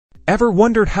Ever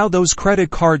wondered how those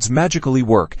credit cards magically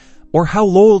work, or how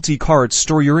loyalty cards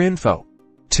store your info?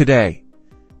 Today,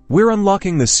 we're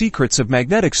unlocking the secrets of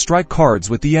magnetic stripe cards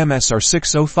with the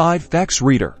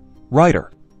Msr605x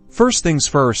writer. First things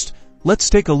first, let's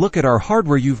take a look at our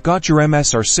hardware. You've got your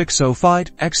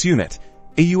Msr605x unit,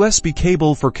 a USB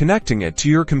cable for connecting it to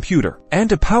your computer, and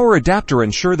a power adapter.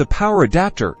 Ensure the power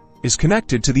adapter is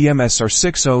connected to the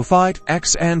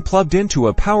Msr605x and plugged into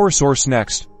a power source.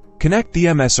 Next, connect the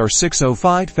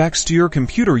Msr605x to your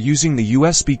computer using the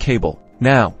USB cable.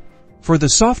 Now, for the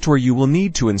software, you will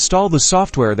need to install the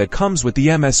software that comes with the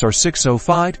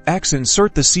Msr605x.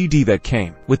 Insert the CD that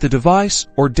came with the device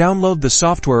or download the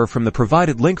software from the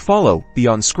provided link. Follow the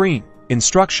on-screen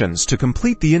instructions to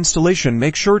complete the installation.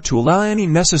 Make sure to allow any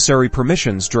necessary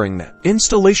permissions during the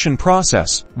installation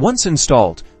process. Once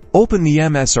installed, open the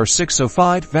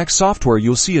Msr605x software.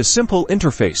 You'll see a simple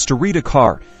interface to read a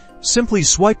card. Simply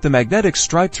swipe the magnetic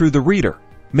stripe through the reader,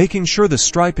 making sure the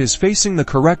stripe is facing the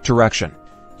correct direction,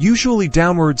 usually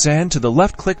downwards, and to the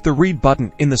left. Click the read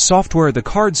button in the software. The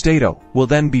card's data will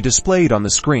then be displayed on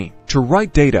the screen. To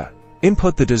write data,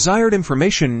 input the desired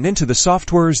information into the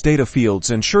software's data fields.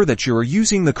 Ensure that you are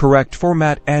using the correct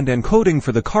format and encoding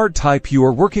for the card type you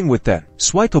are working with. Then,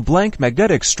 swipe a blank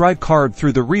magnetic stripe card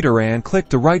through the reader and click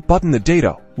the write button. The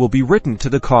data will be written to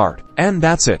the card. And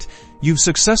that's it. You've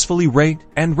successfully read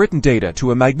and written data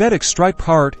to a magnetic stripe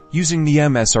card using the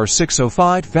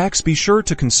Msr605x. Be sure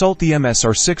to consult the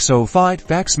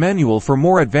Msr605x manual for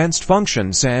more advanced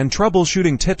functions and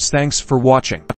troubleshooting tips. Thanks for watching.